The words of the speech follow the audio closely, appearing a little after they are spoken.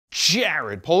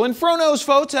Jared Polin,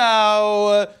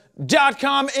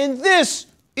 FroKnowsPhoto.com, and this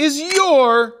is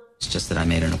your... It's just that I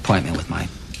made an appointment with my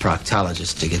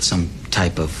proctologist to get some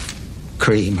type of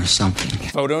cream or something.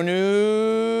 Photo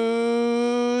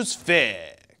News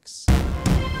Fix.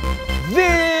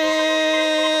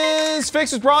 This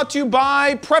fix is brought to you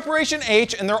by Preparation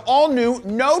H and their all-new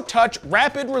no-touch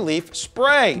rapid relief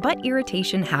spray. But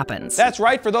irritation happens. That's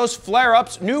right, for those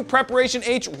flare-ups, new Preparation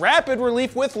H rapid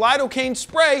relief with lidocaine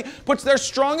spray puts their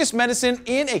strongest medicine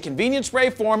in a convenient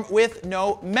spray form with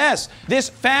no mess. This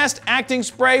fast-acting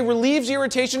spray relieves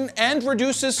irritation and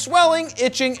reduces swelling,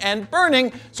 itching, and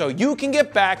burning so you can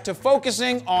get back to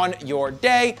focusing on your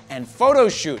day and photo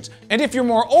shoots. And if you're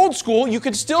more old school, you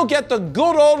could still get the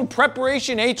good old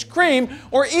Preparation H cream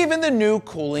or even the new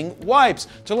cooling wipes.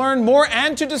 To learn more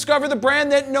and to discover the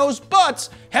brand that knows butts,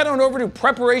 head on over to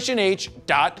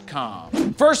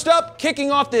PreparationH.com. First up,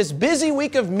 kicking off this busy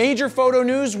week of major photo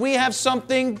news, we have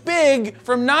something big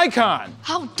from Nikon.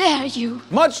 How dare you!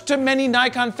 Much to many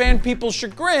Nikon fan people's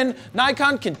chagrin,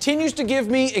 Nikon continues to give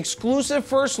me exclusive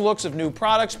first looks of new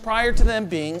products prior to them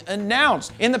being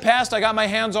announced. In the past, I got my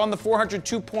hands on the 400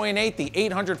 2.8, the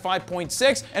 800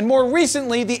 5.6, and more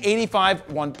recently, the 85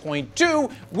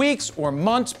 1.2 weeks or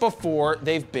months before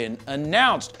they've been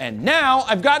announced. And now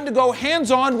I've gotten to go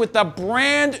hands-on with the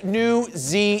brand new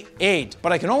Z8.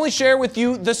 But I can only share with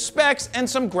you the specs and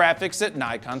some graphics that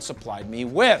Nikon supplied me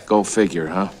with. Go figure,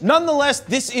 huh? Nonetheless,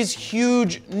 this is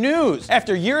huge news.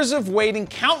 After years of waiting,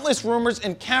 countless rumors,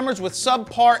 and cameras with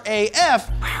subpar AF,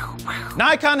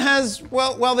 Nikon has,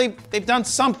 well, they've done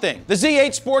something. The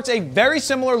Z8 sports a very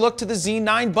similar look to the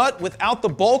Z9, but without the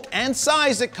bulk and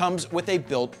size that comes with a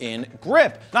built-in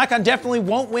grip. Nikon definitely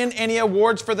won't win any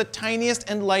awards for the tiniest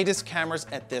and lightest cameras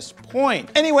at this point.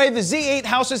 Anyway, the Z8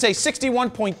 houses a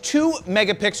 61.2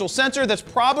 megapixel sensor that's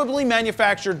probably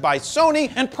manufactured by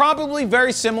Sony and probably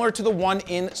very similar to the one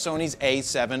in Sony's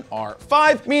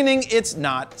A7R5, meaning it's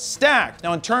not stacked.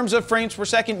 Now, in terms of frames per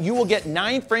second, you will get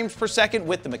 9 frames per second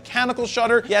with the mechanical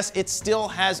shutter. Yes, it still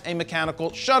has a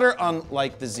mechanical shutter,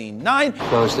 unlike the Z9.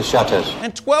 Close the shutters.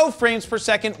 And 12 frames per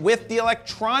second with the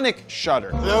electronic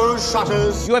shutter. Those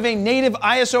shutters. You have a native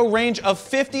ISO range of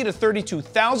 50 to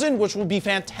 32,000, which will be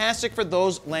fantastic for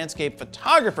those landscape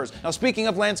photographers. Now, speaking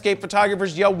of landscape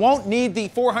photographers, you won't need the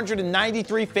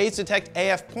 493 phase detect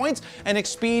AF points and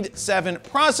Expeed 7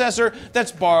 processor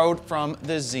that's borrowed from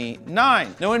the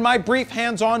Z9. Now, in my brief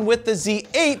hands-on with the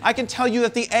Z8, I can tell you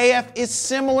that the AF is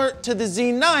similar to the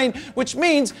Z9, which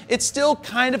means it's still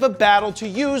kind of a battle to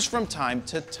use from time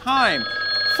to time.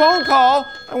 Phone call.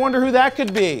 I wonder who that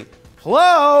could be.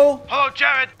 Hello? Hello,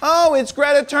 Jared. Oh, it's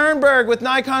Greta Thunberg with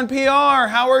Nikon PR.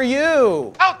 How are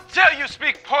you? How dare you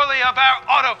speak poorly of our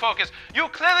autofocus? You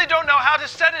clearly don't know how to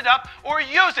set it up or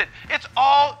use it. It's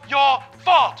all your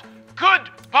fault.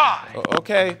 Goodbye.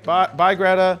 Okay, bye,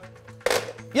 Greta.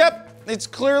 Yep. It's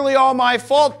clearly all my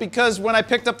fault because when I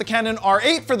picked up the Canon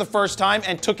R8 for the first time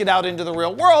and took it out into the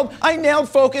real world, I nailed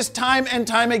focus time and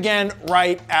time again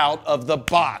right out of the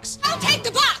box. I'll take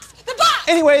the box! The box!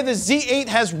 Anyway, the Z8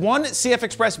 has one CF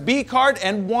Express B card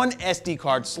and one SD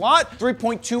card slot,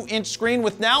 3.2-inch screen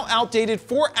with now outdated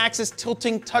 4-axis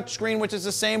tilting touchscreen, which is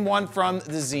the same one from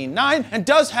the Z9, and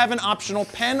does have an optional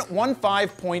Pen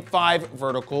 15.5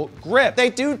 vertical grip.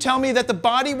 They do tell me that the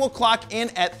body will clock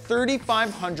in at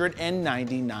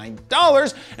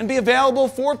 $3,599 and be available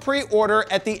for pre-order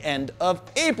at the end of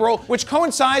April, which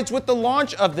coincides with the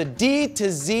launch of the D to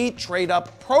Z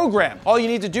trade-up program. All you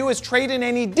need to do is trade in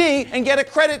any D and get a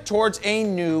credit towards a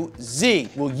new Z.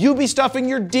 Will you be stuffing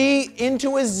your D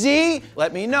into a Z?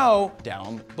 Let me know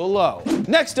down below.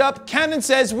 Next up, Canon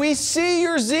says, we see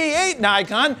your Z8,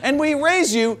 Nikon, and we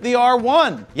raise you the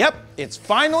R1. Yep, it's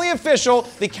finally official.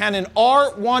 The Canon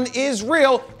R1 is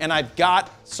real, and I've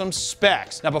got some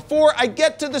specs. Now, before I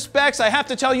get to the specs, I have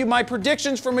to tell you my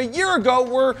predictions from a year ago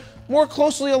were more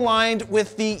closely aligned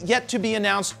with the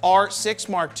yet-to-be-announced R6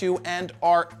 Mark II and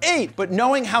R8. But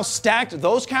knowing how stacked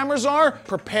those cameras are,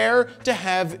 prepare to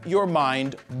have your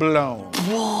mind blown.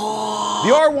 Whoa.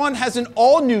 The R1 has an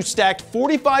all-new stacked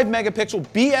 45-megapixel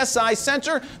BSI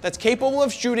sensor that's capable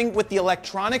of shooting with the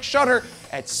electronic shutter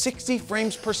at 60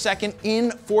 frames per second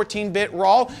in 14-bit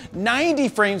RAW, 90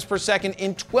 frames per second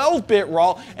in 12-bit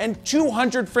RAW, and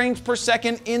 200 frames per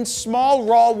second in small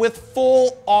RAW with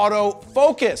full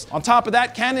autofocus. On top of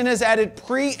that, Canon has added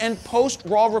pre and post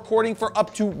RAW recording for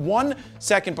up to 1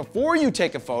 second before you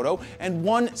take a photo and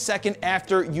 1 second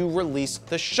after you release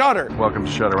the shutter. Welcome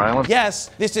to Shutter Island. Yes,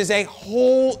 this is a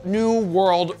whole new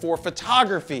world for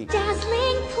photography.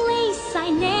 Dazzling place I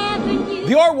never knew.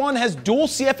 The R1 has dual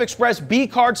CF Express B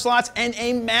card slots and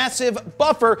a massive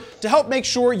buffer to help make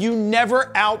sure you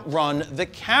never outrun the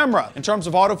camera. In terms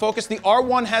of autofocus, the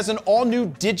R1 has an all-new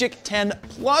Digic 10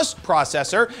 Plus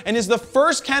processor and is the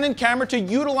first Canon camera to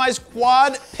utilize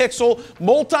quad-pixel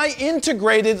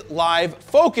multi-integrated live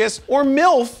focus, or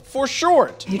MILF for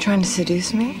short. You trying to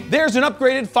seduce me? There's an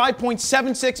upgraded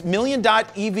 5.76 million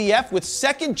dot EVF with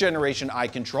second generation eye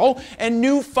control and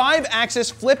new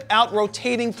 5-axis flip-out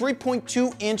rotating 3.2-inch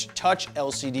touch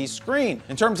LCD screen.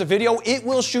 In terms of video, it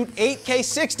will shoot 8K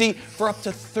 60 for up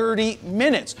to 30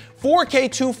 minutes.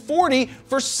 4K 240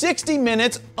 for 60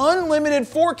 minutes, unlimited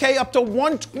 4K up to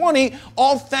 120,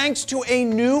 all thanks to a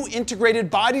new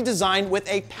integrated body design with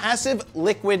a passive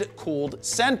liquid-cooled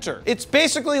center. It's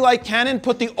basically like Canon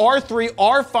put the R3,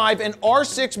 R5, and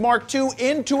R6 Mark II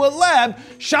into a lab,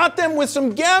 shot them with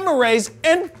some gamma rays,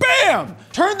 and bam!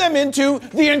 Turned them into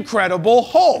the Incredible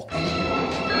Hulk.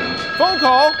 Phone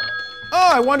call. Oh,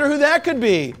 I wonder who that could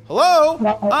be. Hello?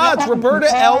 Ah, it's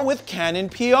Roberta L. with Canon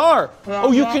PR.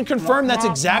 Oh, you can confirm that's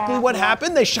exactly what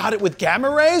happened? They shot it with gamma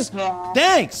rays?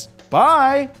 Thanks.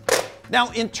 Bye.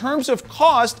 Now, in terms of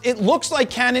cost, it looks like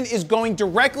Canon is going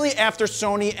directly after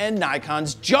Sony and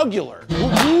Nikon's jugular.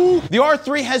 The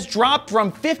R3 has dropped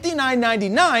from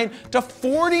 $59.99 to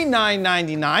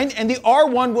 $49.99, and the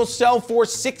R1 will sell for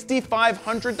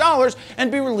 $6,500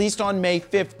 and be released on May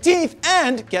 15th.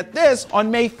 And get this, on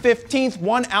May 15th,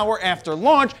 1 hour after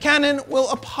launch, Canon will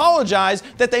apologize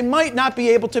that they might not be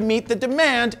able to meet the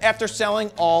demand after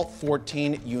selling all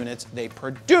 14 units they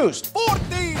produced.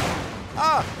 14!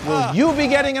 Will you be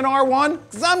getting an R1?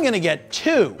 Because I'm gonna get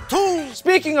two.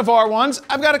 Speaking of R1s,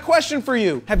 I've got a question for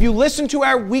you. Have you listened to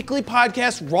our weekly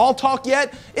podcast, Raw Talk,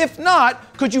 yet? If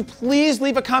not, could you please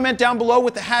leave a comment down below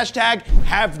with the hashtag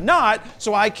 #HaveNot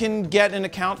so I can get an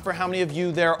account for how many of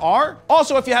you there are?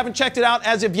 Also, if you haven't checked it out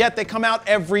as of yet, they come out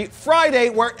every Friday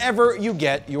wherever you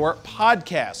get your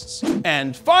podcasts.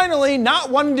 And finally, not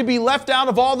wanting to be left out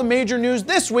of all the major news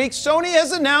this week, Sony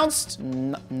has announced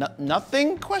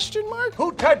nothing, question mark?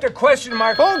 Who typed a question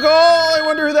mark? Phone call, I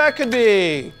wonder who that could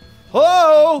be.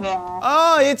 Hello?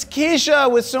 Oh, it's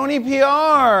Keisha with Sony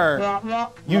PR.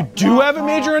 You do have a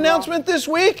major announcement this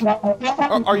week?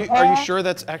 Are you sure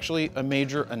that's actually a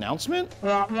major announcement?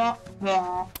 All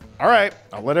right,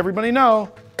 I'll let everybody know.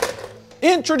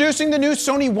 Introducing the new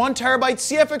Sony 1TB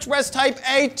CF Express Type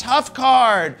A Tough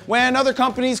Card. When other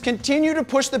companies continue to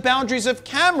push the boundaries of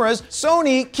cameras,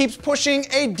 Sony keeps pushing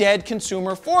a dead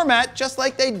consumer format, just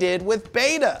like they did with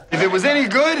Beta. If it was any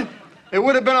good, it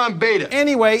would have been on Beta.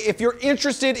 Anyway, if you're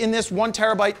interested in this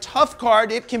 1TB Tough Card,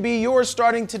 it can be yours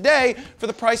starting today for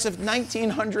the price of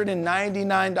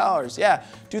 $1,999. Yeah,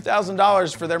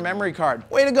 $2,000 for their memory card.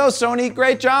 Way to go, Sony,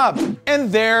 great job.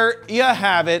 And there you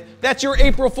have it. That's your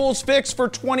April Fool's Fix for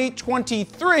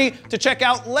 2023. To check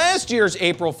out last year's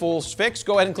April Fool's Fix,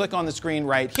 go ahead and click on the screen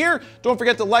right here. Don't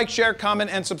forget to like, share, comment,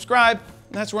 and subscribe.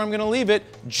 And that's where I'm gonna leave it.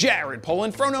 Jared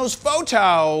Polin,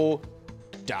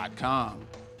 FroKnowsPhoto.com.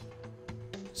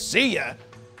 See ya.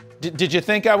 Did you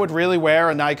think I would really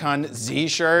wear a Nikon Z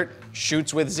shirt?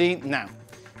 Shoots with Z? No.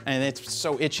 And it's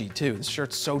so itchy too. This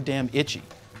shirt's so damn itchy.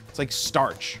 It's like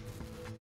starch.